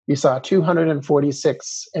we saw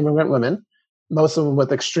 246 immigrant women, most of them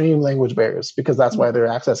with extreme language barriers, because that's why they're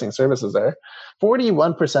accessing services there.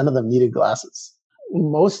 41% of them needed glasses.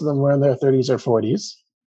 Most of them were in their 30s or 40s,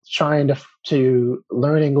 trying to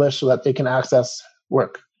learn English so that they can access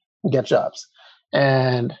work and get jobs.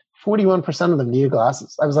 And 41% of them needed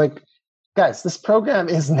glasses. I was like, guys, this program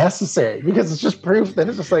is necessary, because it's just proof that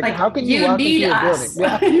it's just like how can you walk into a building?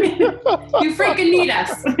 Yeah. You freaking need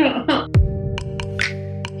us.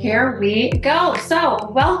 Here we go. So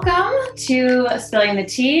welcome to Spilling the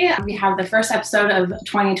Tea. We have the first episode of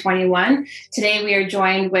 2021. Today we are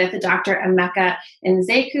joined with Dr. Emeka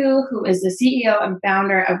Nzeku, who is the CEO and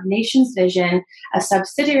founder of Nations Vision, a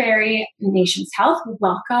subsidiary of Nations Health.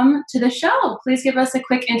 Welcome to the show. Please give us a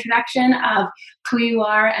quick introduction of who you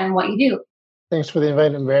are and what you do. Thanks for the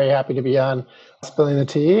invite. I'm very happy to be on Spilling the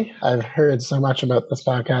Tea. I've heard so much about this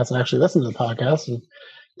podcast and actually listened to the podcast, and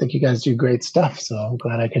I think you guys do great stuff, so I'm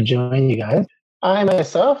glad I could join you guys. My name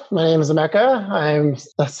is Emeka. I'm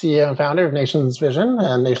the CEO and founder of Nations Vision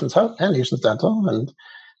and Nations Health and Nations Dental, and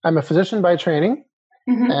I'm a physician by training.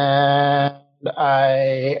 Mm-hmm. And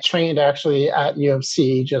I trained actually at U of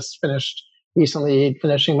C, just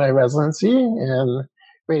finishing my residency in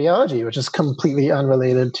radiology, which is completely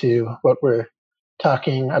unrelated to what we're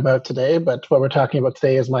talking about today. But what we're talking about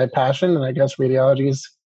today is my passion, and I guess radiology is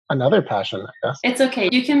another passion, I guess. It's okay.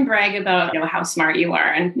 You can brag about how smart you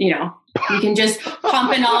are, and you can just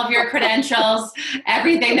pump in all of your credentials,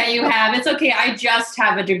 everything that you have. It's okay. I just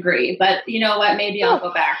have a degree, but you know what? Maybe I'll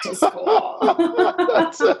go back to school.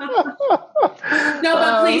 No,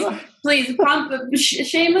 but please,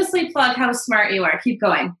 shamelessly plug how smart you are. Keep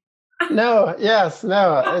going. No.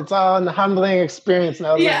 It's all an humbling experience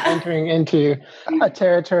now that I'm entering into a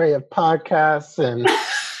territory of podcasts and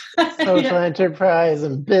social enterprise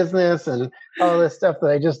and business and all this stuff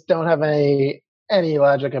that I just don't have any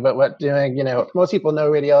logic about what doing. Most people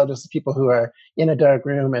know radiologists as people who are in a dark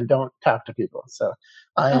room and don't talk to people. So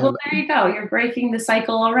well, there you go. You're breaking the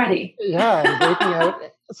cycle already. Yeah, I'm breaking out.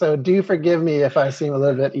 So do forgive me if I seem a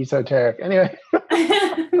little bit esoteric. Anyway.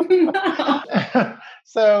 No.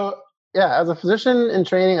 So as a physician in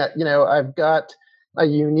training, I've got a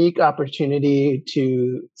unique opportunity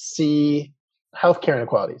to see healthcare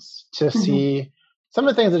inequalities, to see some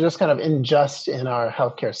of the things that are just kind of unjust in our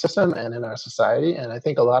healthcare system and in our society. And I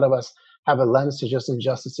think a lot of us have a lens to just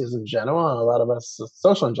injustices in general. And a lot of us,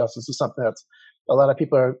 social injustice is something that's a lot of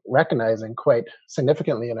people are recognizing quite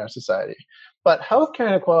significantly in our society. But healthcare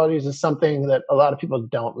inequalities is something that a lot of people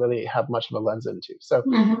don't really have much of a lens into. So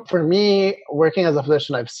for me, working as a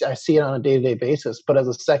physician, I see it on a day-to-day basis. But as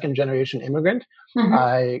a second-generation immigrant,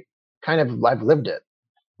 I've lived it.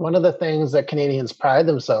 One of the things that Canadians pride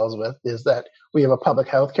themselves with is that we have a public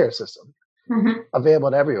healthcare system available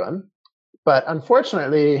to everyone. But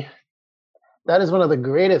unfortunately, that is one of the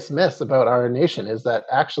greatest myths about our nation, is that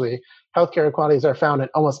actually healthcare inequalities are found in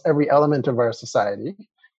almost every element of our society,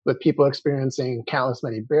 with people experiencing countless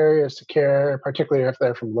many barriers to care, particularly if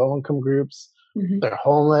they're from low-income groups, they're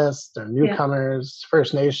homeless, they're newcomers,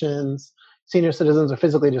 First Nations, senior citizens, or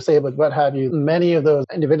physically disabled, what have you. Many of those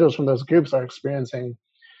individuals from those groups are experiencing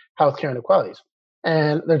healthcare inequalities.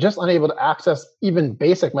 And they're just unable to access even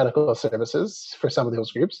basic medical services for some of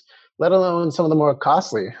those groups, let alone some of the more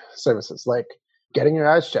costly services like getting your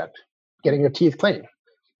eyes checked, getting your teeth cleaned.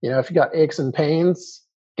 If you got aches and pains,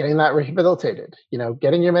 getting that rehabilitated,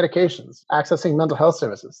 getting your medications, accessing mental health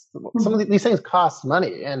services. Some of these things cost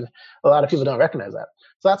money, and a lot of people don't recognize that.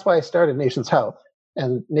 So that's why I started Nations Health,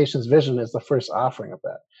 and Nations Vision is the first offering of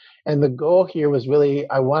that. And the goal here was really,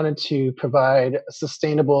 I wanted to provide a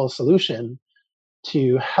sustainable solution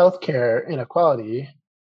to healthcare inequality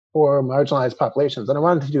for marginalized populations. And I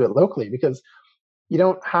wanted to do it locally, because you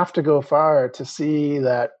don't have to go far to see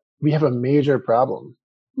that we have a major problem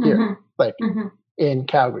here, in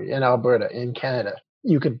Calgary, in Alberta, in Canada.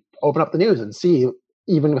 You could open up the news and see,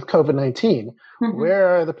 even with COVID-19, where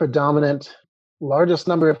are the predominant largest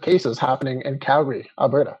number of cases happening in Calgary,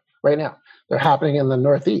 Alberta, right now? They're happening in the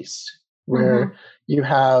Northeast, where you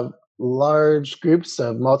have large groups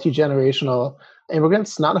of multi-generational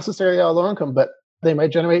immigrants, not necessarily all low income, but they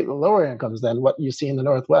might generate lower incomes than what you see in the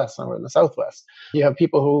Northwest or in the Southwest. You have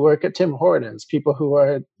people who work at Tim Hortons, people who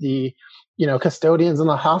are the custodians in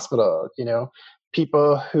the hospital,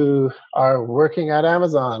 people who are working at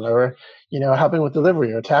Amazon or, helping with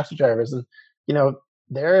delivery, or taxi drivers. And,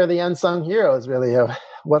 they're the unsung heroes really of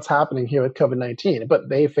what's happening here with COVID-19, but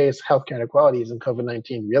they face healthcare inequalities, and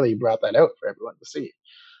COVID-19 really brought that out for everyone to see.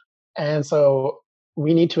 And so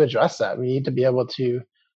we need to address that. We need to be able to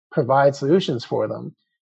provide solutions for them.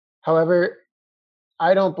 However,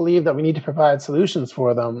 I don't believe that we need to provide solutions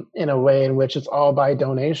for them in a way in which it's all by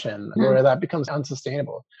donation, where that becomes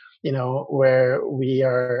unsustainable, where we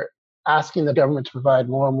are asking the government to provide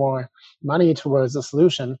more and more money towards the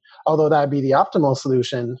solution, although that'd be the optimal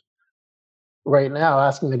solution. Right now,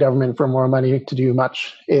 asking the government for more money to do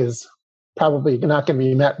much is probably not going to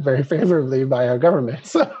be met very favorably by our government.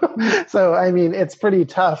 So I mean, it's pretty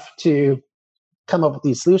tough to come up with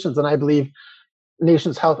these solutions. And I believe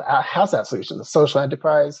Nations Health has that solution, the social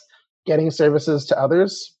enterprise, getting services to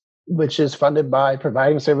others, which is funded by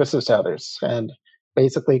providing services to others, and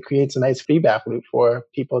basically creates a nice feedback loop for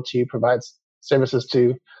people to provide services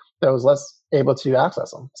to those less able to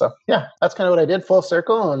access them. So yeah, that's kind of what I did, full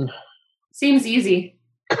circle. And seems easy.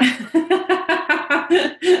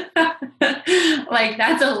 Like,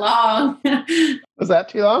 that's a long. Was that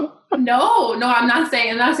too long? No, I'm not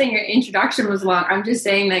saying your introduction was long. I'm just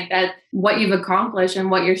saying like that what you've accomplished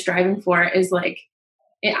and what you're striving for is like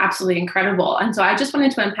absolutely incredible. And so I just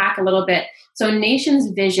wanted to unpack a little bit. So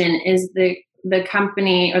Nations Vision is the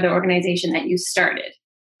company or the organization that you started,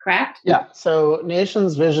 correct? Yeah. So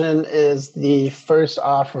Nations Vision is the first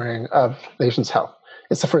offering of Nations Health.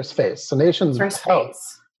 It's the first phase. So Nations Health.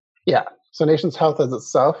 Yeah. So Nations Health as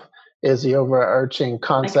itself is the overarching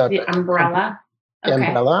concept. Like the umbrella. The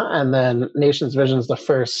umbrella. And then Nations Vision is the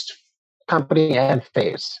first company and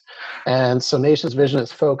phase. And so Nations Vision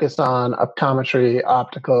is focused on optometry,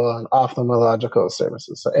 optical, and ophthalmological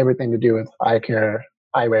services. So everything to do with eye care,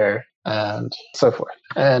 eyewear, and so forth.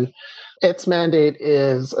 And its mandate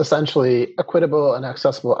is essentially equitable and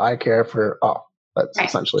accessible eye care for all. That's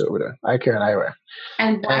essentially what we're doing, eye care and eyewear.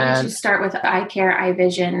 And why did you start with eye care, eye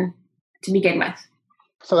vision to begin with?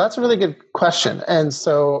 So that's a really good question. And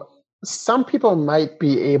so some people might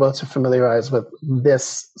be able to familiarize with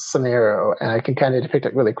this scenario, and I can kind of depict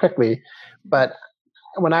it really quickly. But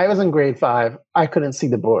when I was in grade 5, I couldn't see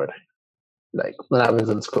the board, like when I was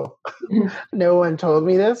in school. No one told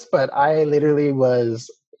me this, but I literally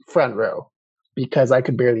was front row because I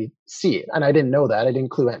could barely see it. And I didn't know that. I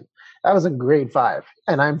didn't clue in. I was in grade 5,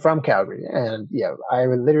 and I'm from Calgary. And I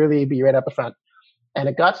would literally be right up the front. And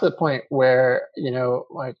it got to the point where,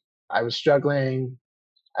 like I was struggling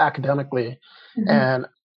academically, and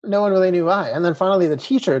no one really knew why. And then finally the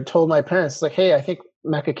teacher told my parents, like, hey, I think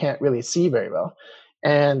Mecca can't really see very well.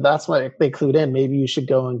 And that's why they clued in, maybe you should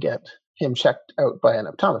go and get him checked out by an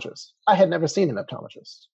optometrist. I had never seen an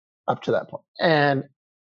optometrist up to that point. And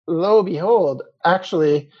lo and behold,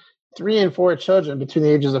 actually 3 and 4 children between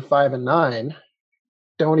the ages of 5 and 9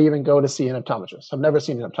 don't even go to see an optometrist. I've never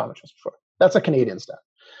seen an optometrist before. That's a Canadian stat.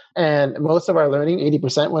 And most of our learning,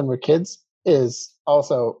 80% when we're kids, is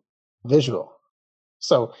also visual.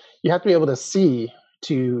 So you have to be able to see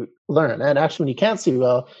to learn. And actually, when you can't see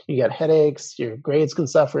well, you get headaches, your grades can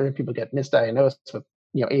suffer, people get misdiagnosed with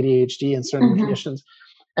ADHD and certain conditions.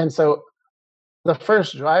 And so the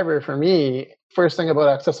first driver for me, first thing about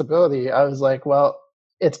accessibility, I was like, well,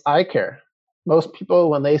 it's eye care. Most people,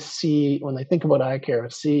 when they think about eye care,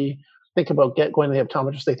 think about going to the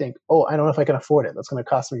optometrist, they think, oh, I don't know if I can afford it. That's going to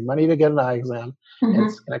cost me money to get an eye exam. And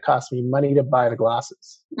it's going to cost me money to buy the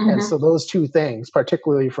glasses. And so those two things,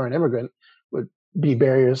 particularly for an immigrant, would be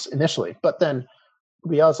barriers initially. But then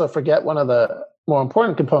we also forget one of the more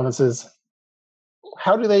important components is,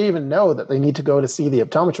 how do they even know that they need to go to see the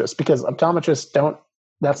optometrist? Because optometrists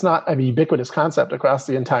that's not a ubiquitous concept across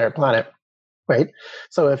the entire planet, right?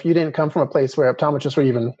 So if you didn't come from a place where optometrists were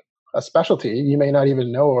even a specialty, you may not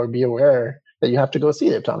even know or be aware that you have to go see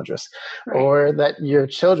the optometrist, or that your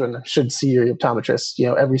children should see your optometrist,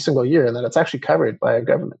 every single year, and that it's actually covered by a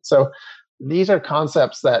government. So these are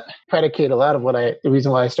concepts that predicate a lot of the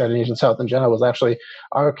reason why I started Nations Health in general was actually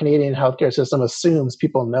our Canadian healthcare system assumes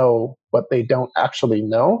people know what they don't actually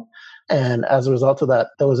know. And as a result of that,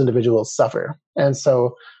 those individuals suffer. And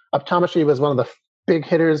so optometry was one of the big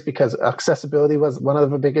hitters because accessibility was one of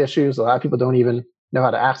the big issues. A lot of people don't even know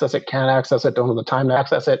how to access it, can't access it, don't have the time to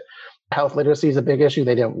access it. Health literacy is a big issue.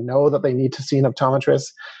 They don't know that they need to see an optometrist,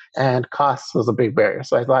 and cost was a big barrier.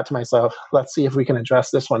 So I thought to myself, let's see if we can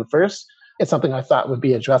address this one first. It's something I thought would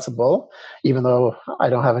be addressable, even though I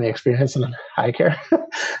don't have any experience in eye care.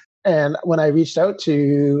 And when I reached out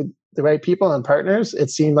to the right people and partners, it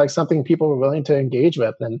seemed like something people were willing to engage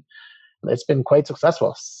with, and it's been quite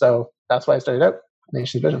successful. So that's why I started out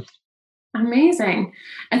Nations Vision. Amazing.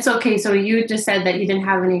 And so, so you just said that you didn't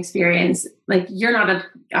have any experience. Like, you're not an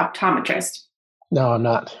optometrist. No, I'm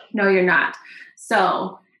not. No, you're not.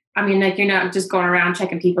 So, I mean, like, you're not just going around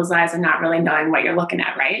checking people's eyes and not really knowing what you're looking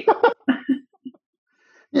at, right?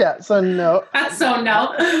 Yeah. So no. So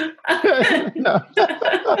no. No.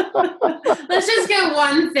 Let's just get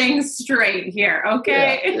one thing straight here,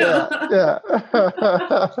 okay? Yeah.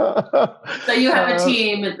 So you have a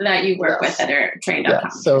team that you work with that are trained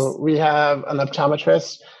optometrists. So we have an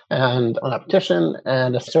optometrist and an optician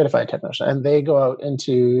and a certified technician, and they go out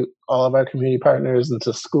into all of our community partners,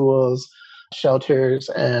 into schools, shelters,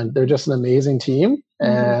 and they're just an amazing team,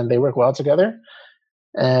 and they work well together,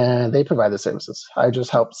 and they provide the services. I just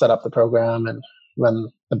help set up the program and run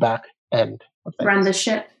the back end of things. Run the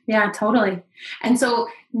ship. Yeah, totally. And so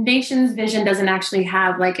Nations Vision doesn't actually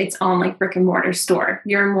have like its own like brick and mortar store.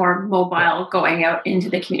 You're more mobile, going out into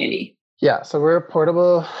the community. Yeah, so we're a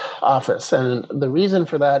portable office. And the reason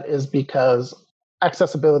for that is because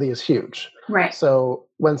accessibility is huge. Right. So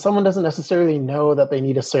when someone doesn't necessarily know that they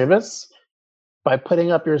need a service, by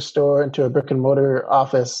putting up your store into a brick and mortar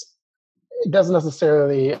office, it doesn't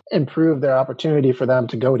necessarily improve their opportunity for them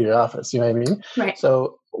to go to your office. You know what I mean? Right.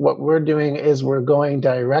 So what we're doing is we're going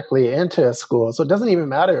directly into a school. So it doesn't even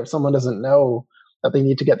matter if someone doesn't know that they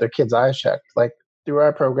need to get their kids' eyes checked. Like through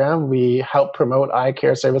our program, we help promote eye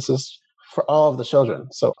care services for all of the children.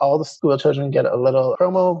 So all the school children get a little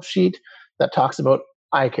promo sheet that talks about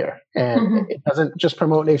eye care. And it doesn't just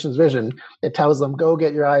promote Nations Vision. It tells them, go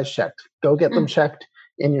get your eyes checked. Go get them checked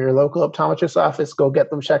in your local optometrist office. Go get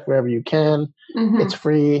them checked wherever you can. It's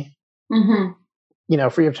free,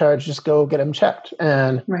 free of charge. Just go get them checked.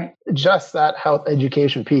 And just that health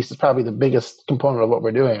education piece is probably the biggest component of what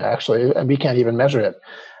we're doing, actually. And we can't even measure it.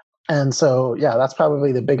 And so, yeah, that's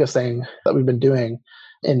probably the biggest thing that we've been doing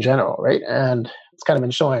in general, right? And it's kind of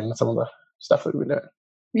been showing some of the stuff that we've been doing.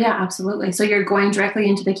 Yeah, absolutely. So you're going directly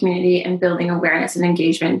into the community and building awareness and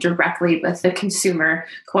engagement directly with the consumer,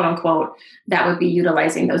 quote unquote, that would be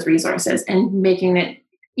utilizing those resources and making it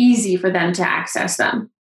easy for them to access them.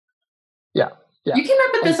 Yeah. You came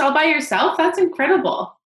up with this all by yourself? That's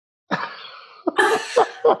incredible.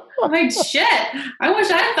 Like, shit, I wish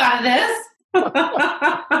I thought of this.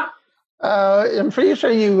 I'm pretty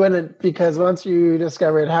sure you wouldn't, because once you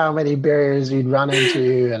discovered how many barriers you'd run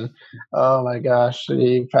into, and oh my gosh,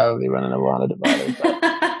 you probably wouldn't have wanted about it.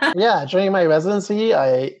 But yeah, during my residency,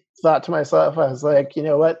 I thought to myself, I was like, you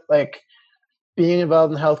know what, like being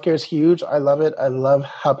involved in healthcare is huge. I love it. I love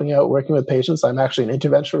helping out, working with patients. I'm actually an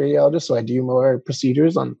interventional radiologist, so I do more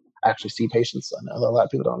procedures I actually see patients. I know a lot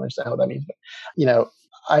of people don't understand what that means, but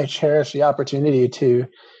I cherish the opportunity to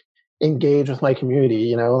engage with my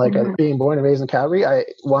community, being born and raised in Calgary, I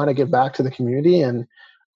want to give back to the community, and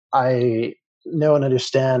I know and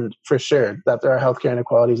understand for sure that there are healthcare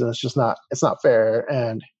inequalities, and it's not fair,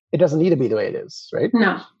 and it doesn't need to be the way it is, right?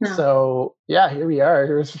 No. So yeah, here we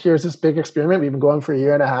are. Here's this big experiment. We've been going for 1.5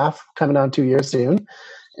 years, coming on 2 years soon,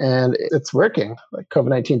 and it's working. Like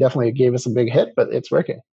COVID-19 definitely gave us a big hit, but it's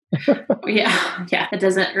working. Yeah. It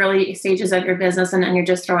doesn't early stages of your business, and then you're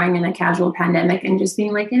just throwing in a casual pandemic and just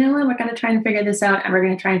being like, you know what, we're going to try and figure this out, and we're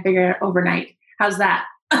going to try and figure it out overnight. How's that?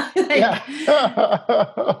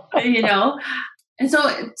 And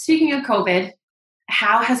so speaking of COVID,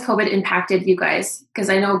 how has COVID impacted you guys? Because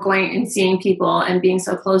I know going and seeing people and being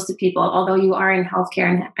so close to people, although you are in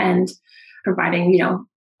healthcare and providing,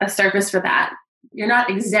 a service for that, you're not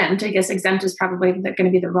exempt. I guess exempt is probably going to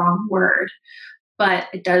be the wrong word. But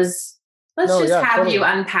it does. Let's have you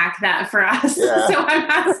unpack that for us. Yeah. So I'm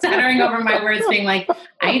not stuttering over my words being like,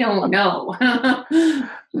 I don't know.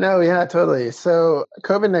 No, yeah, totally. So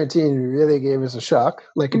COVID-19 really gave us a shock,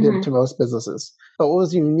 like it did to most businesses. But what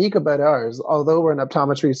was unique about ours, although we're an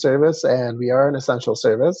optometry service and we are an essential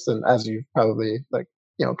service, and as you probably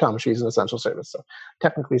optometry is an essential service. So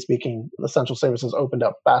technically speaking, essential services opened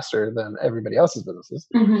up faster than everybody else's businesses.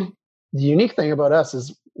 The unique thing about us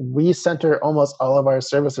is we center almost all of our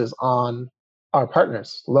services on our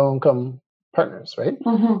partners, low-income partners, right?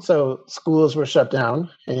 So schools were shut down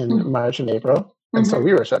in March and April, and so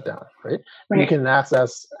we were shut down, right? You can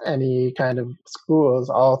access any kind of schools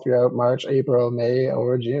all throughout March, April, May,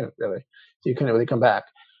 or June, really. So you couldn't really come back.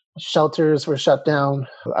 Shelters were shut down.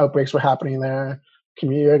 Outbreaks were happening there.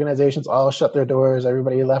 Community organizations all shut their doors.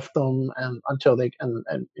 Everybody left them until they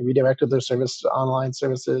redirected their service to online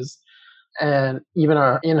services. And even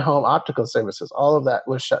our in-home optical services, all of that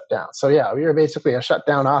was shut down. So yeah, we were basically a shut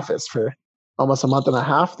down office for almost 1.5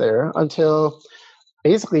 months there, until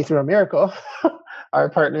basically through a miracle, our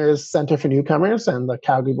partners, Center for Newcomers and the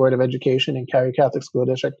Calgary Board of Education and Calgary Catholic School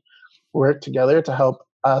District, worked together to help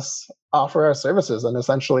us offer our services. And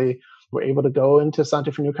essentially, we're able to go into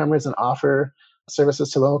Center for Newcomers and offer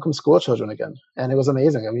services to low-income school children again. And it was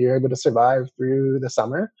amazing. I mean, we were able to survive through the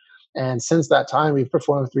summer. And since that time, we've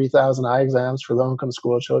performed 3,000 eye exams for low-income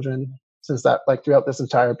school children. since that, like throughout this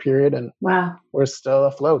entire period. And wow, we're still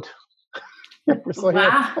afloat. We're still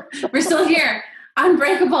here. We're still here.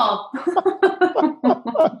 Unbreakable.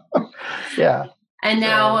 Yeah. And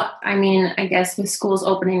now, I mean, I guess with schools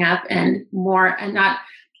opening up and more, and not,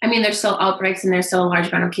 I mean, there's still outbreaks and there's still a large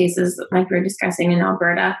amount of cases like we were discussing in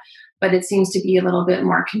Alberta, but it seems to be a little bit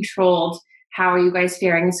more controlled. How are you guys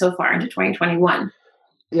faring so far into 2021?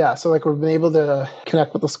 Yeah, so like we've been able to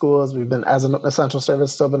connect with the schools. We've been, as an essential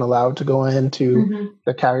service, still been allowed to go into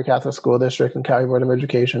the Calgary Catholic School District and Calgary Board of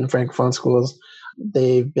Education, Francophone schools.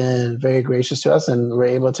 They've been very gracious to us, and we're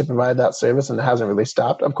able to provide that service, and it hasn't really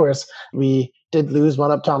stopped. Of course, we did lose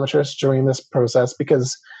one optometrist during this process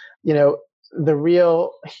because, you know, the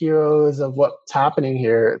real heroes of what's happening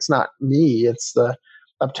here, it's not me, it's the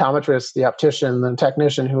optometrist, the optician, the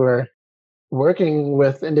technician who are working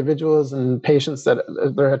with individuals and patients that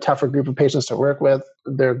they're a tougher group of patients to work with.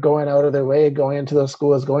 They're going out of their way, going into those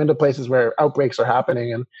schools, going to places where outbreaks are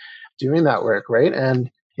happening and doing that work, right?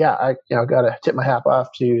 And yeah, I got to tip my hat off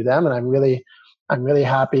to them, and I'm really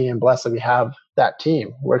happy and blessed that we have that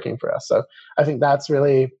team working for us. So I think that's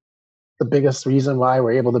really the biggest reason why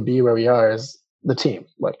we're able to be where we are is the team,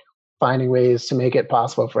 like finding ways to make it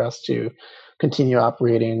possible for us to continue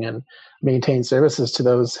operating and maintain services to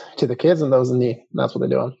the kids and those in need. That's what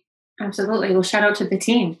they're doing. Absolutely. Well, shout out to the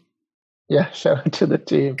team. Yeah, shout out to the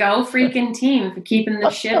team. Go freaking team for keeping the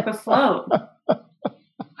ship afloat.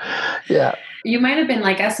 Yeah. You might have been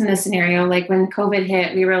like us in this scenario. Like when COVID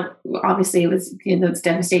hit, we were obviously it was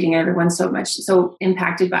devastating. Everyone's so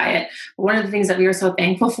impacted by it. But one of the things that we were so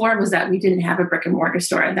thankful for was that we didn't have a brick and mortar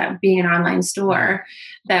store, that being an online store,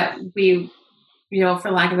 that we,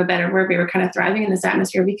 for lack of a better word, we were kind of thriving in this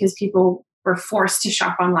atmosphere because people were forced to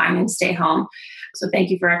shop online and stay home. So thank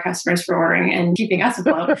you for our customers for ordering and keeping us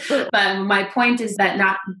afloat. But my point is that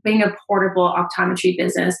not being a portable optometry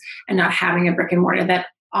business and not having a brick and mortar, that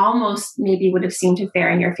almost maybe would have seemed to fare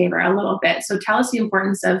in your favor a little bit. So tell us the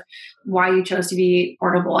importance of why you chose to be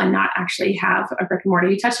portable and not actually have a brick and mortar.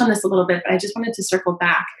 You touched on this a little bit, but I just wanted to circle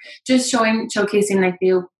back, just showcasing like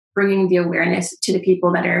bringing the awareness to the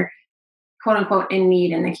people that are quote unquote in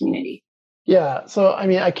need in the community. Yeah. So, I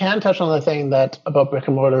mean, I can touch on the thing that about brick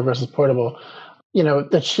and mortar versus portable.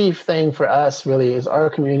 The chief thing for us really is our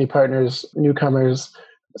community partners, newcomers,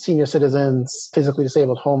 senior citizens, physically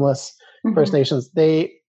disabled, homeless, First Nations,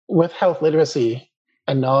 they, with health literacy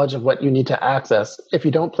and knowledge of what you need to access, if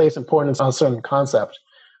you don't place importance on a certain concept,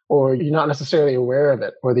 or you're not necessarily aware of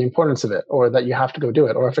it, or the importance of it, or that you have to go do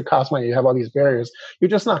it, or if it costs money, you have all these barriers, you're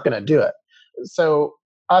just not going to do it. So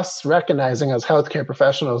us recognizing as healthcare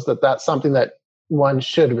professionals that that's something that one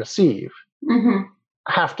should receive,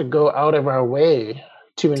 have to go out of our way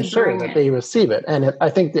to ensure that they receive it. And I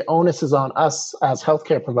think the onus is on us as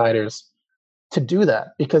healthcare providers to do that,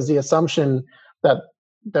 because the assumption that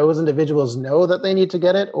those individuals know that they need to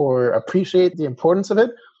get it or appreciate the importance of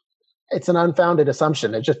it, it's an unfounded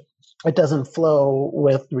assumption. It doesn't flow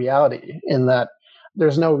with reality, in that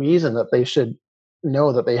there's no reason that they should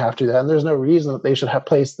know that they have to do that. And there's no reason that they should have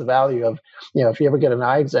placed the value of, if you ever get an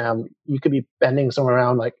eye exam, you could be spending somewhere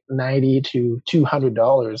around like $90 to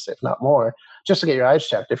 $200, if not more, just to get your eyes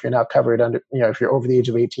checked. If you're not covered under, if you're over the age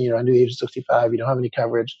of 18 or under the age of 65, you don't have any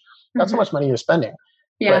coverage. That's how much money you're spending.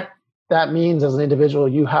 Yeah. But that means as an individual,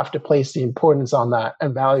 you have to place the importance on that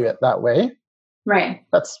and value it that way. Right.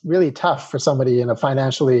 That's really tough for somebody in a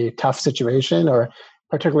financially tough situation, or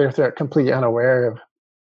particularly if they're completely unaware of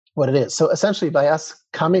what it is. So essentially, by us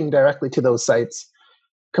coming directly to those sites,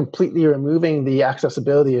 completely removing the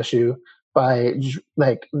accessibility issue by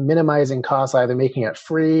like minimizing costs, either making it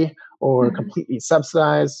free or completely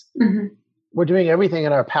subsidized, we're doing everything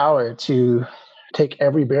in our power to take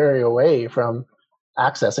every barrier away from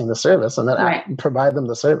accessing the service and then provide them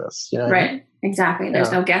the service. Right. Exactly.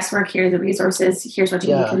 There's no guesswork. Here are the resources. Here's what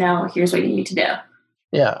you need to know. Here's what you need to do.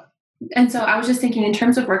 Yeah. And so I was just thinking, in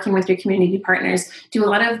terms of working with your community partners, do a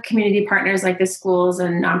lot of community partners like the schools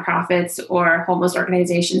and nonprofits or homeless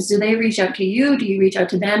organizations, do they reach out to you? Do you reach out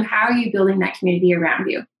to them? How are you building that community around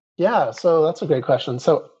you? Yeah, so that's a great question.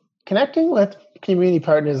 So connecting with community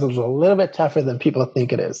partners is a little bit tougher than people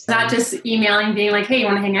think it is. Not just emailing, being like, hey, you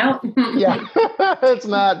want to hang out? Yeah, it's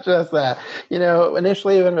not just that.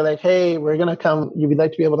 Initially when we're like, hey, we're going to come, we'd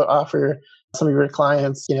like to be able to offer some of your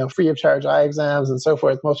clients, free of charge eye exams and so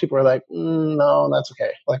forth. Most people are like, no, that's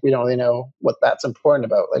okay. Like, we don't really know what that's important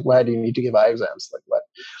about. Like, why do you need to give eye exams? Like, what?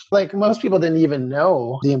 Like, most people didn't even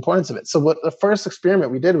know the importance of it. So what the first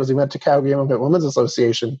experiment we did was we went to Calgary Immigrant Women's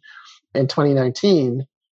Association in 2019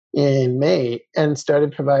 in May and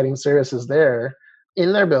started providing services there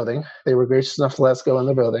in their building. They were gracious enough to let us go in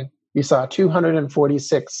their building. you saw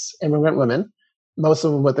 246 immigrant women, most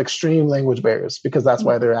of them with extreme language barriers, because that's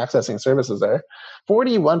why they're accessing services there.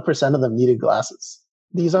 41% of them needed glasses.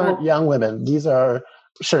 These aren't young women. These are,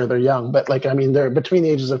 sure, they're young, but they're between the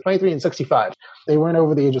ages of 23 and 65. They weren't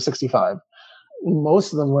over the age of 65.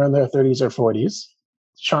 Most of them were in their 30s or 40s,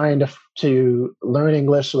 trying to learn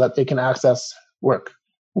English so that they can access work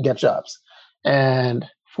and get jobs. And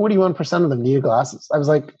 41% of them needed glasses. I was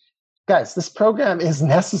like, guys, this program is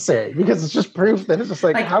necessary, because it's just proof that it's just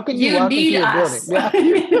like how can you walk into a building? Yeah.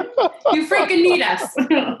 You freaking need us.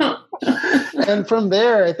 And from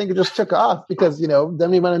there, I think it just took off, because,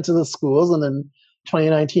 then we went into the schools, and then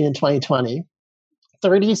 2019 and 2020,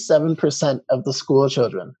 37% of the school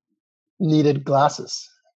children needed glasses.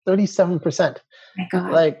 37%. My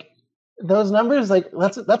God. Like, those numbers,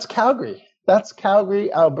 that's Calgary. That's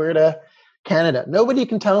Calgary, Alberta, Canada. Nobody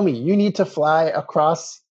can tell me you need to fly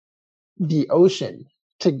across the ocean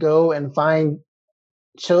to go and find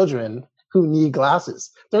children who need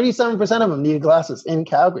glasses. 37% of them need glasses in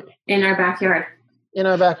Calgary. In our backyard. In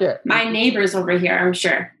our backyard. My neighbors over here, I'm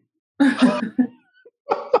sure.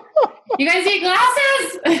 You guys need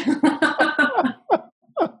glasses?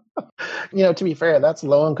 To be fair, that's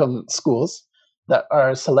low-income schools that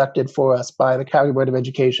are selected for us by the Calgary Board of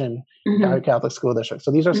Education, Calgary Catholic School District.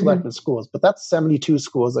 So these are selected schools, but that's 72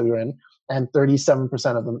 schools that we were in, and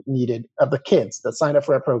 37% of them of the kids that signed up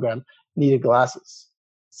for our program needed glasses.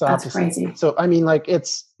 So that's crazy. So,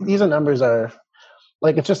 these numbers are,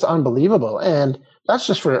 it's just unbelievable. And that's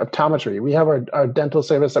just for optometry. We have our dental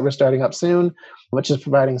service that we're starting up soon, which is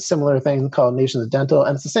providing similar things called Nations of Dental.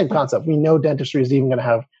 And it's the same concept. We know dentistry is even going to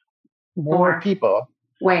have more people.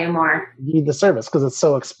 Way more. Need the service because it's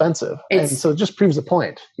so expensive. And so it just proves a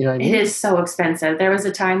point. You know what I mean? It is so expensive. There was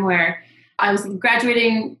a time where I was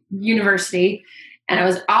graduating university and I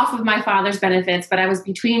was off of my father's benefits, but I was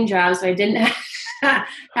between jobs, so I didn't have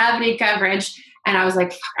any coverage. And I was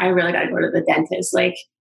like, I really got to go to the dentist. Like,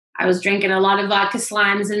 I was drinking a lot of vodka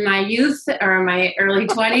slimes in my youth or my early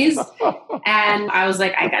 20s. And I was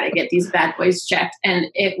like, I got to get these bad boys checked. And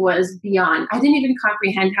it was beyond, I didn't even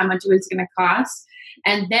comprehend how much it was going to cost.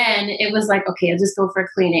 And then it was like, okay, I'll just go for a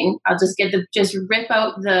cleaning. I'll just just rip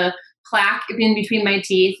out the plaque in between my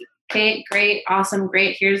teeth. Okay, great, awesome,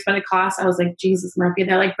 great. Here's what it costs. I was like, Jesus, Murphy.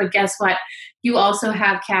 They're like, but guess what? You also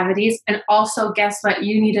have cavities. And also, guess what?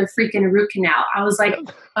 You need a freaking root canal. I was like,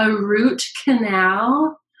 a root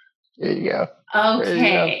canal? There you go.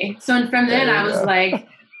 Okay. So from then I was like,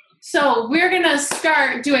 so we're going to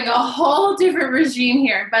start doing a whole different regime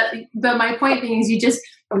here. But my point being is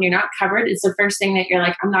when you're not covered, it's the first thing that you're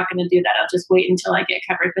like, I'm not going to do that. I'll just wait until I get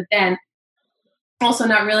covered. But then also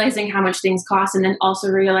not realizing how much things cost, and then also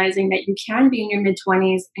realizing that you can be in your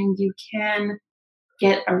mid-20s and you can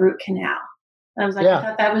get a root canal. I was like, I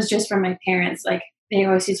thought that was just from my parents. Like, they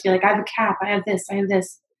always used to be like, I have a cap, I have this, I have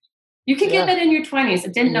this. You can get that in your 20s.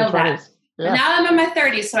 I didn't know that. Yeah. But now I'm in my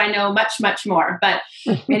 30s, so I know much, much more. But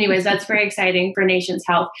anyways, that's very exciting for Nations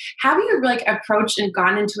Health. Have you approached and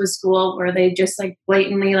gone into a school where they just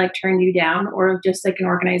blatantly turned you down, or just an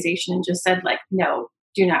organization and just said no,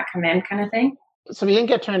 do not come in kind of thing? So we didn't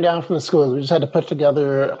get turned down from the schools. We just had to put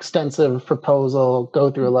together an extensive proposal, go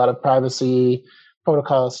through a lot of privacy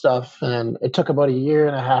protocol stuff. And it took about 1.5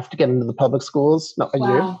 years to get into the public schools. No, a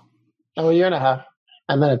year. No, 1.5 years.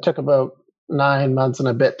 And then it took about 9 months and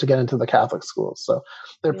a bit to get into the Catholic schools. So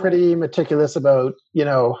they're pretty meticulous about,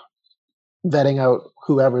 vetting out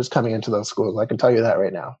whoever's coming into those schools. I can tell you that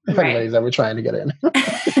right now, if anybody's ever trying to get in.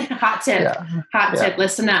 Hot tip. Hot tip.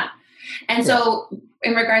 Listen up. And so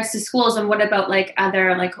in regards to schools, and what about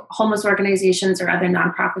other homeless organizations or other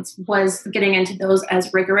nonprofits, was getting into those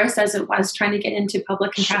as rigorous as it was trying to get into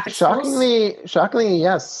public and Catholic schools? Shockingly,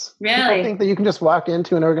 yes. Really? People think that you can just walk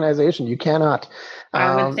into an organization. You cannot.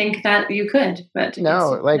 I would think that you could, but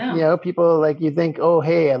no. People you think, oh,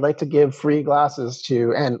 hey, I'd like to give free glasses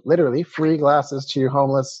and literally free glasses to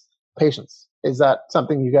homeless patients. Is that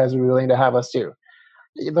something you guys are willing to have us do?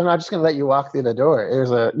 They're not just going to let you walk through the door.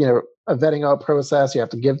 There's a vetting out process. You have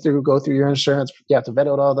to go through your insurance. You have to vet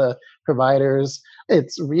out all the providers.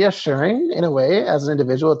 It's reassuring in a way as an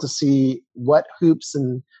individual to see what hoops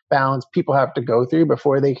and bounds people have to go through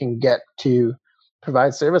before they can get to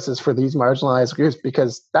provide services for these marginalized groups,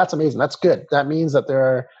 because that's amazing. That's good. That means that there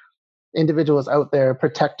are individuals out there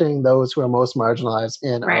protecting those who are most marginalized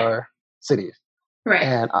in our cities. Right.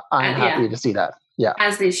 And I'm happy to see that. Yeah.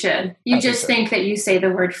 As they should. You just think that you say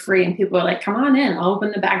the word free and people are like, come on in, I'll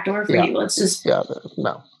open the back door for you. Let's just. Yeah.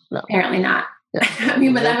 No. Apparently not. Yeah. I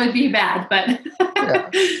mean, but that would be bad. But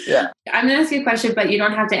yeah. I'm going to ask you a question, but you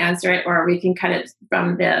don't have to answer it, or we can cut it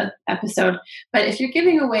from the episode. But if you're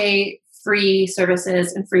giving away free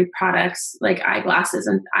services and free products like eyeglasses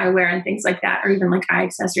and eyewear and things like that, or even like eye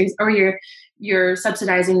accessories, or you're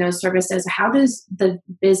subsidizing those services, how does the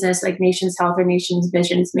business like Nations Health or Nations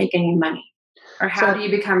Visions make any money? Or how do you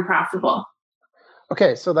become profitable?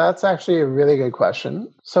 Okay, so that's actually a really good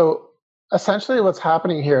question. So essentially what's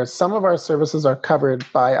happening here is some of our services are covered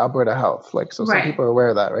by Alberta Health. Like, so some people are aware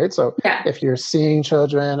of that, right? So if you're seeing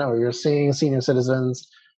children or you're seeing senior citizens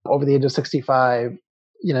over the age of 65,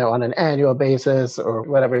 on an annual basis or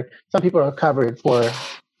whatever, some people are covered for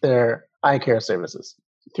their eye care services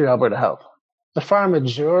through Alberta Health. The far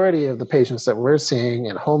majority of the patients that we're seeing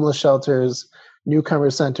in homeless shelters, newcomer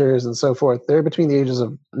centers, and so forth, they're between the ages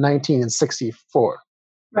of 19 and 64.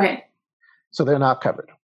 Right. So they're not covered.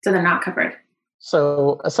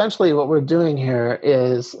 So essentially what we're doing here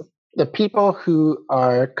is the people who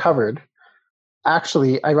are covered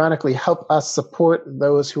actually, ironically, help us support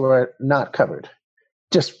those who are not covered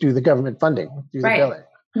just through the government funding, through the billing.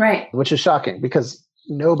 Right. Which is shocking because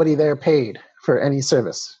nobody there paid for any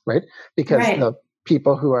service, right? Because the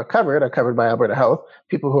people who are covered by Alberta Health.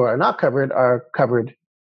 People who are not covered are covered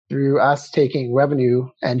through us taking revenue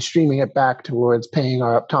and streaming it back towards paying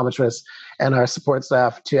our optometrists and our support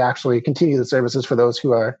staff to actually continue the services for those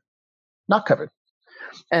who are not covered.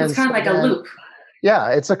 And it's kind of like a loop. Yeah,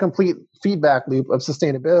 it's a complete feedback loop of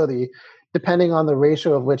sustainability, depending on the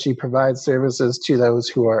ratio of which you provide services to those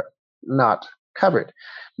who are not covered.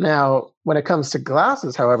 Now, when it comes to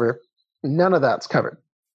glasses, however, none of that's covered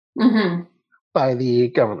by the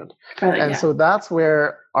government. So that's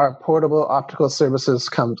where our portable optical services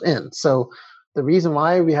comes in. So the reason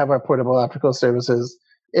why we have our portable optical services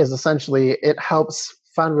is essentially it helps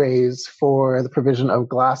fundraise for the provision of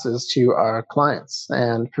glasses to our clients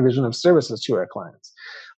and provision of services to our clients.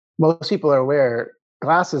 Most people are aware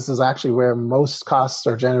glasses is actually where most costs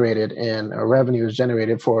are generated or revenue is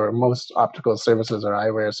generated for most optical services or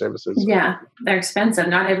eyewear services. Yeah, they're expensive.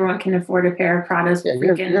 Not everyone can afford a pair of Prada's. Yeah,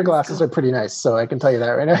 your glasses are pretty nice, so I can tell you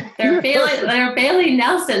that right now. They're Bailey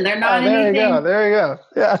Nelson. They're not anything. There you go.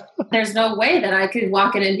 Yeah. There's no way that I could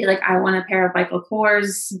walk in and be like, I want a pair of Michael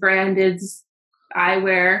Kors branded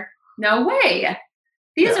eyewear. No way.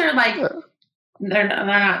 These are like, they're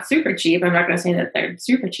not super cheap. I'm not going to say that they're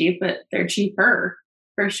super cheap, but they're cheaper.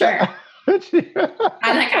 For sure.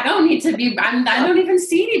 I don't need to be, I don't even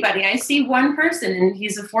see anybody. I see one person and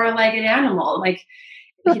he's a four-legged animal. Like,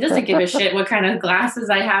 he doesn't give a shit what kind of glasses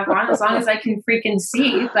I have on as long as I can freaking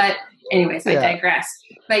see. But anyways, I digress.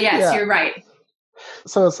 But yes, you're right.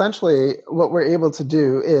 So essentially what we're able to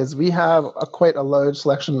do is we have quite a large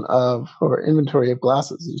selection or inventory of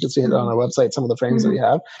glasses. You can see it on our website, some of the frames that we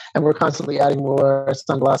have. And we're constantly adding more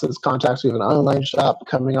sunglasses, contacts. We have an online shop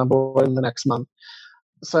coming on board in the next month.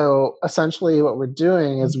 So essentially what we're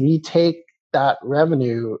doing is we take that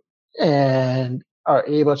revenue and are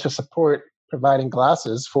able to support providing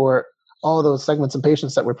glasses for all those segments and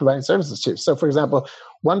patients that we're providing services to. So for example,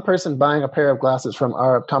 one person buying a pair of glasses from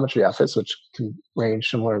our optometry office, which can range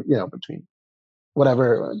somewhere, between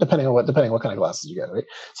whatever, depending on what kind of glasses you get, right?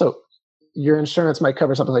 So your insurance might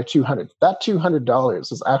cover something like $200. That $200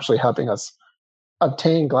 is actually helping us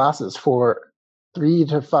obtain glasses for 3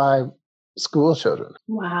 to 5 school children.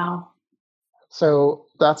 Wow. So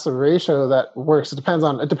that's a ratio that works. It depends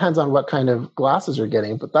on what kind of glasses you're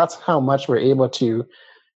getting, but that's how much we're able to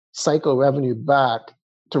cycle revenue back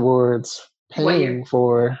towards paying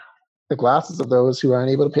for the glasses of those who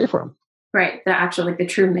aren't able to pay for them. Right. The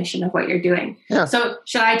true mission of what you're doing. Yeah. So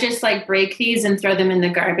should I just break these and throw them in the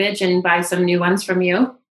garbage and buy some new ones from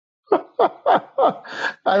you?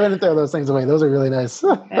 I wouldn't throw those things away. Those are really nice.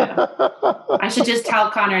 Yeah. I should just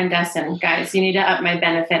tell Connor and Dustin, guys, you need to up my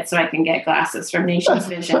benefits so I can get glasses from Nations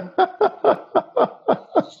Vision.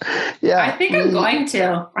 Yeah. I think I'm going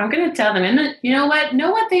to. I'm going to tell them. And you know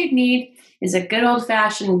what? They need is a good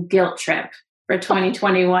old-fashioned guilt trip for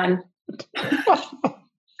 2021.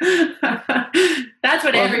 That's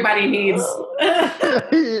what everybody needs.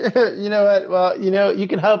 You know what? Well, you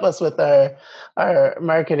can help us with our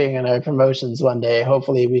marketing and our promotions one day.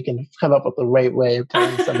 Hopefully we can come up with the right way of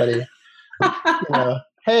telling somebody,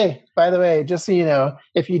 hey, by the way, just so you know,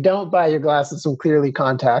 if you don't buy your glasses from Clearly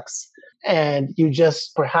Contacts and you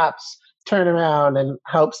just perhaps turn around and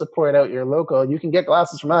help support out your local, you can get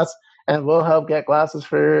glasses from us and we'll help get glasses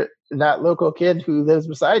for that local kid who lives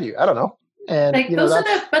beside you. I don't know. And those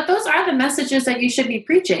are the messages that you should be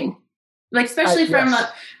preaching. Especially from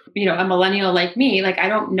a millennial like me, like I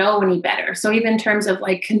don't know any better. So even in terms of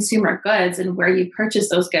like consumer goods and where you purchase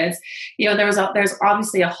those goods, there's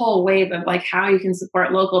obviously a whole wave of like how you can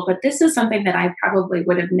support local, but this is something that I probably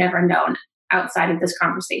would have never known outside of this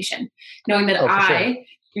conversation, knowing that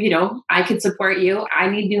I could support you. I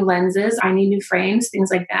need new lenses. I need new frames,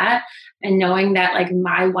 things like that. And knowing that like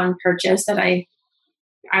my one purchase that I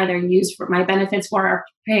either use for my benefits for or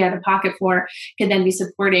pay out of pocket for could then be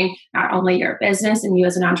supporting not only your business and you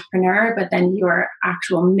as an entrepreneur, but then your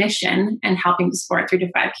actual mission and helping to support 3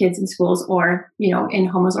 to 5 kids in schools or, in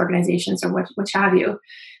homeless organizations or which have you.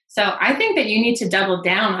 So I think that you need to double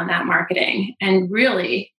down on that marketing and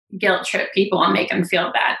really guilt trip people and make them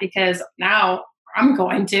feel bad, because now I'm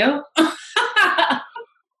going to.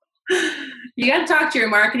 You got to talk to your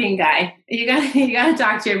marketing guy. You got to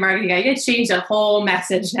talk to your marketing guy. You got to change the whole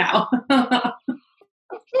message now.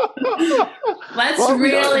 Let's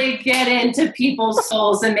really get into people's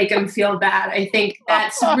souls and make them feel bad. I think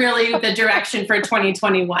that's really the direction for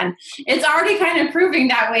 2021. It's already kind of proving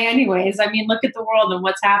that way anyways. I mean, look at the world and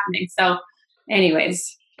what's happening. So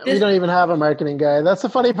anyways. We don't even have a marketing guy. That's the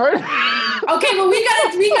funny part. Okay, well, we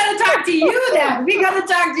gotta talk to you then. We gotta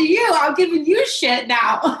talk to you. I'm giving you shit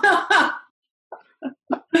now.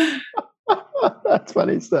 That's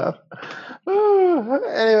funny stuff.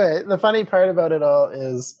 Anyway, the funny part about it all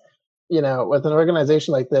is, with an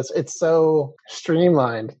organization like this, it's so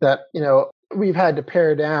streamlined that, we've had to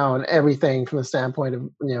pare down everything from the standpoint of,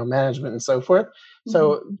 management and so forth. Mm-hmm.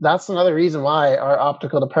 So that's another reason why our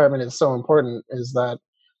optical department is so important, is that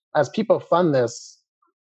as people fund this,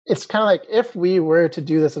 it's kind of like if we were to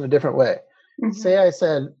do this in a different way. Mm-hmm. Say I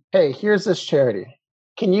said, hey, here's this charity.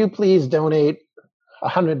 Can you please donate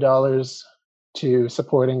 $100 to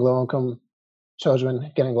supporting low-income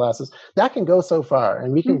children getting glasses? That can go so far,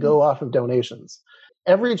 and we can go off of donations.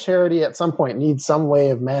 Every charity at some point needs some way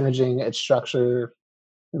of managing its structure,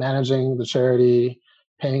 managing the charity,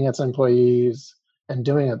 paying its employees, and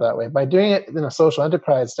doing it that way. By doing it in a social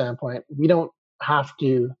enterprise standpoint, we don't have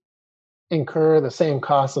to incur the same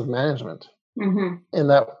costs of management, in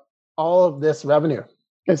that all of this revenue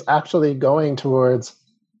is actually going towards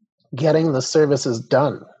getting the services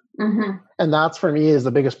done. And that's, for me, is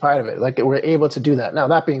the biggest part of it. Like, we're able to do that. Now,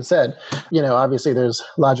 that being said, obviously there's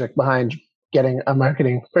logic behind getting a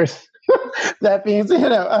marketing person. That means, come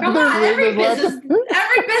on, every business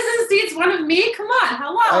needs one of me. Come on,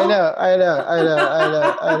 hello. I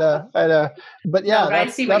know. But yeah, I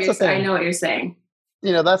see what you're saying. I know what you're saying.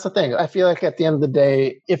 That's the thing. I feel like at the end of the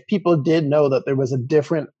day, if people did know that there was a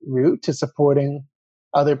different route to supporting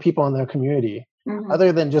other people in their community,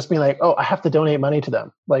 other than just being like, oh, I have to donate money to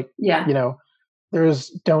them. Like, there's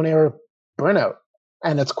donor burnout,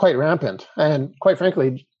 and it's quite rampant. And quite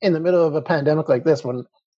frankly, in the middle of a pandemic like this, when,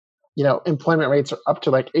 employment rates are up to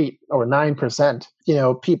like 8 or 9%,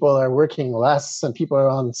 people are working less and people are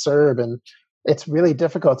on CERB, and it's really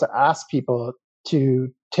difficult to ask people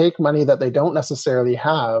to take money that they don't necessarily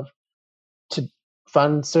have to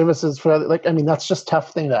fund services for other, that's just a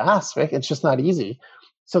tough thing to ask, right? It's just not easy.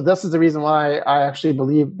 So this is the reason why I actually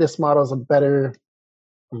believe this model is a better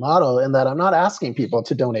model, in that I'm not asking people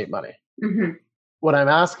to donate money. What I'm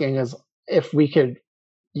asking is, if we could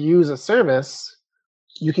use a service,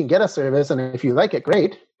 you can get a service, and if you like it,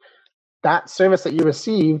 great. That service that you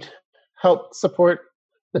received helped support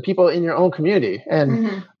the people in your own community.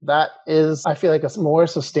 And that is, I feel like, a more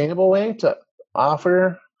sustainable way to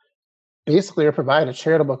offer, basically, or provide a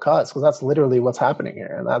charitable cause, because that's literally what's happening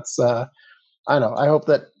here. And that's, I don't know, I hope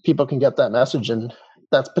that people can get that message, and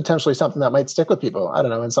that's potentially something that might stick with people. I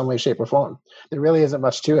don't know, in some way, shape, or form. There really isn't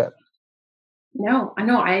much to it. No,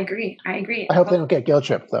 I agree. I hope they don't get guilt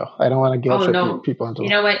tripped, though. I don't want to guilt trip people into. You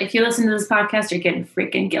know what? If you listen to this podcast, you're getting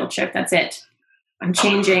freaking guilt tripped. That's it. I'm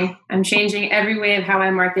changing every way of how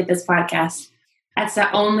I market this podcast. That's the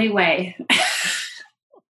only way.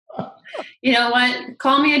 You know what?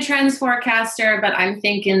 Call me a trends forecaster, but I'm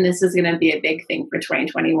thinking this is going to be a big thing for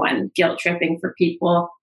 2021, guilt tripping for people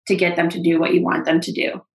to get them to do what you want them to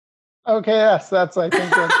do. Okay, yes, I think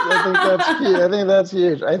that's key. I think that's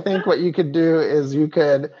huge. I think what you could do is you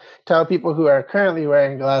could tell people who are currently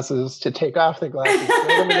wearing glasses to take off their glasses, throw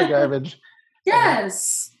them in the garbage.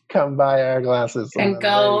 Yes. Come buy our glasses. And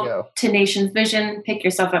go to Nations Vision, pick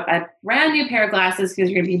yourself up a brand new pair of glasses, because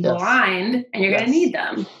you're going to be blind and you're going to need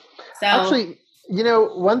them. So, actually,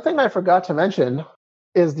 one thing I forgot to mention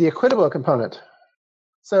is the equitable component.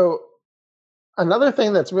 So another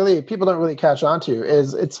thing that's really, people don't really catch on to,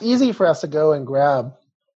 is it's easy for us to go and grab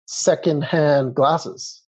secondhand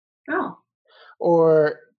glasses. Oh.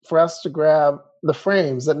 Or for us to grab the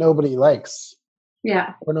frames that nobody likes.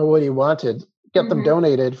 Yeah. Or nobody wanted. get them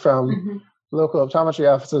donated from local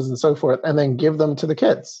optometry offices and so forth, and then give them to the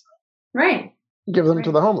kids. Right. Give them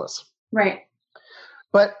to the homeless. Right.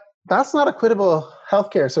 But that's not equitable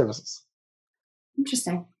healthcare services.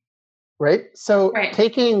 Interesting. Right? So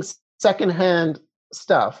taking secondhand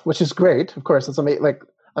stuff, which is great, of course, it's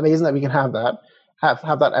amazing that we can have that,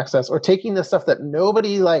 have that access, or taking the stuff that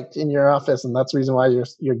nobody liked in your office, and that's the reason why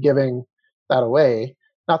you're giving that away.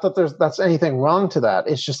 Not that that's anything wrong to that.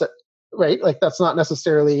 It's just that, right? Like that's not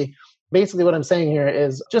necessarily. Basically, what I'm saying here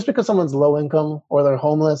is just because someone's low income or they're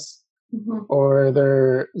homeless or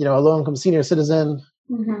they're a low income senior citizen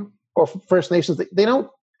or First Nations, they don't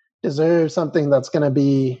deserve something that's going to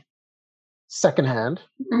be secondhand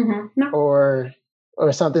or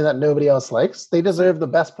something that nobody else likes. They deserve the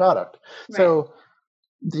best product. Right. So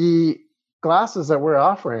the glasses that we're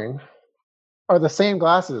offering are the same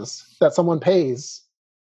glasses that someone pays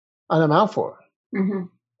an amount for.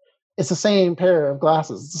 It's the same pair of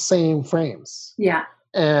glasses. It's the same frames. Yeah.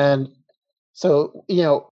 And so,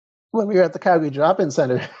 when we were at the Calgary Drop-In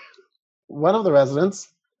Center, one of the residents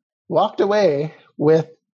walked away with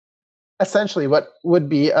essentially what would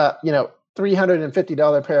be a,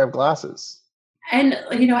 $350 pair of glasses. And,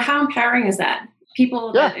 how empowering is that?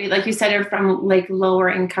 People that, like you said, are from like lower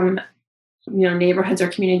income, neighborhoods or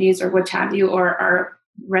communities or what have you, or are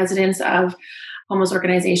residents of homeless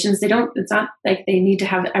organizations. It's not like they need to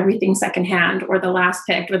have everything secondhand or the last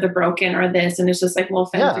picked or the broken or this. And it's just like, well,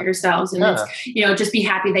 fend for yourselves. And it's, just be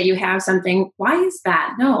happy that you have something. Why is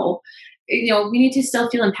that? No, we need to still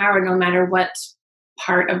feel empowered no matter what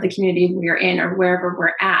part of the community we're in or wherever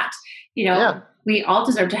we're at. We all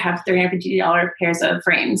deserve to have $350 pairs of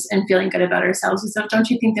frames and feeling good about ourselves. So don't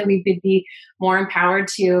you think that we would be more empowered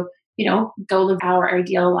to, go live our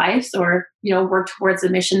ideal lives or, work towards the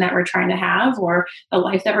mission that we're trying to have or the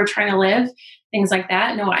life that we're trying to live, things like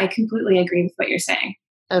that? No, I completely agree with what you're saying.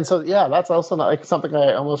 And so, that's also not like something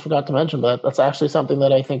I almost forgot to mention, but that's actually something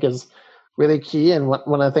that I think is really key. And one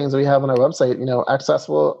of the things that we have on our website,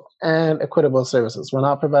 accessible and equitable services. We're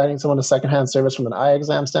not providing someone a secondhand service from an eye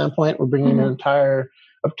exam standpoint. We're bringing an entire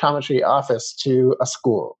optometry office to a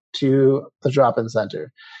school, to the drop-in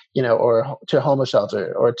center, or to a homeless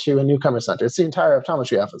shelter or to a newcomer center. It's the entire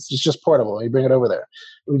optometry office. It's just portable. You bring it over there.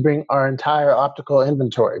 We bring our entire optical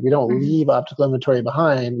inventory. We don't leave optical inventory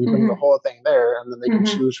behind. We bring the whole thing there, and then they can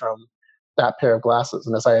choose from that pair of glasses.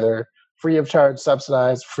 And it's either free of charge,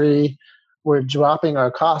 subsidized, free. We're dropping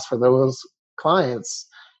our costs for those clients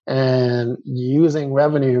and using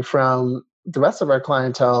revenue from the rest of our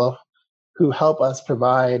clientele who help us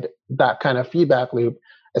provide that kind of feedback loop,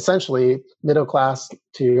 essentially middle class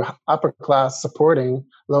to upper class supporting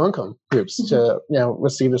low income groups to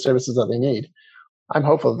receive the services that they need. I'm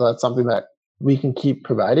hopeful that that's something that we can keep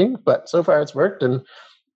providing, but so far it's worked, and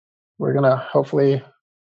we're going to hopefully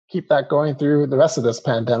keep that going through the rest of this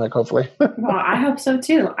pandemic, hopefully. Well, I hope so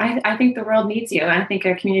too. I think the world needs you. I think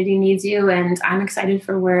our community needs you, and I'm excited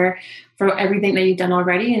for everything that you've done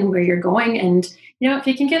already and where you're going. And if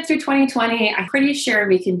you can get through 2020, I'm pretty sure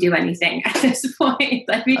we can do anything at this point.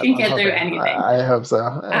 Like we can get through anything. I hope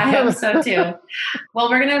so. I hope so too. Well,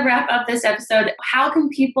 we're going to wrap up this episode. How can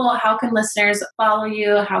listeners follow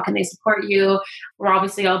you? How can they support you? We're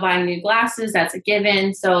obviously all buying new glasses. That's a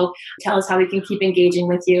given. So tell us how we can keep engaging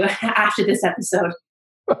with you after this episode.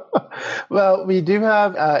 Well, we do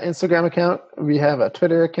have an Instagram account. We have a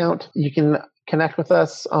Twitter account. You can connect with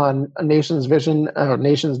us on Nationsvision or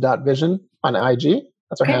nations.vision on IG.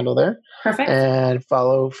 That's our handle there. Perfect. And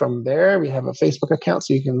follow from there. We have a Facebook account,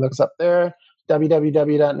 so you can look us up there.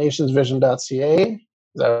 www.nationsvision.ca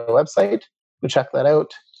is our website. You check that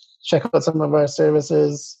out. Check out some of our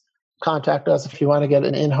services. Contact us if you want to get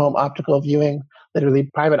an in-home optical viewing, literally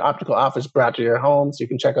private optical office brought to your home. So you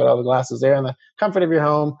can check out all the glasses there in the comfort of your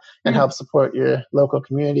home and help support your local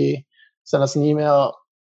community. Send us an email.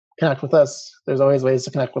 Connect with us. There's always ways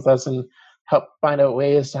to connect with us and help find out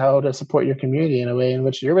ways to how to support your community in a way in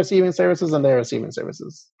which you're receiving services and they're receiving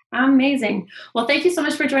services. Amazing. Well, thank you so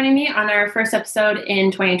much for joining me on our first episode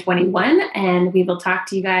in 2021, and we will talk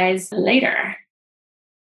to you guys later.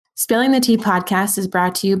 Spilling the Tea podcast is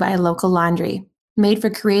brought to you by Local Laundry. Made for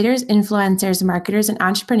creators, influencers, marketers, and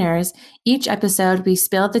entrepreneurs, each episode we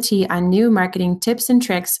spill the tea on new marketing tips and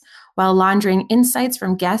tricks while laundering insights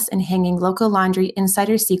from guests and hanging Local Laundry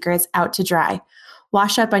insider secrets out to dry.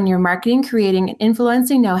 Wash up on your marketing, creating, and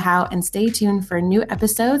influencing know-how, and stay tuned for new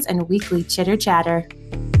episodes and weekly chitter chatter.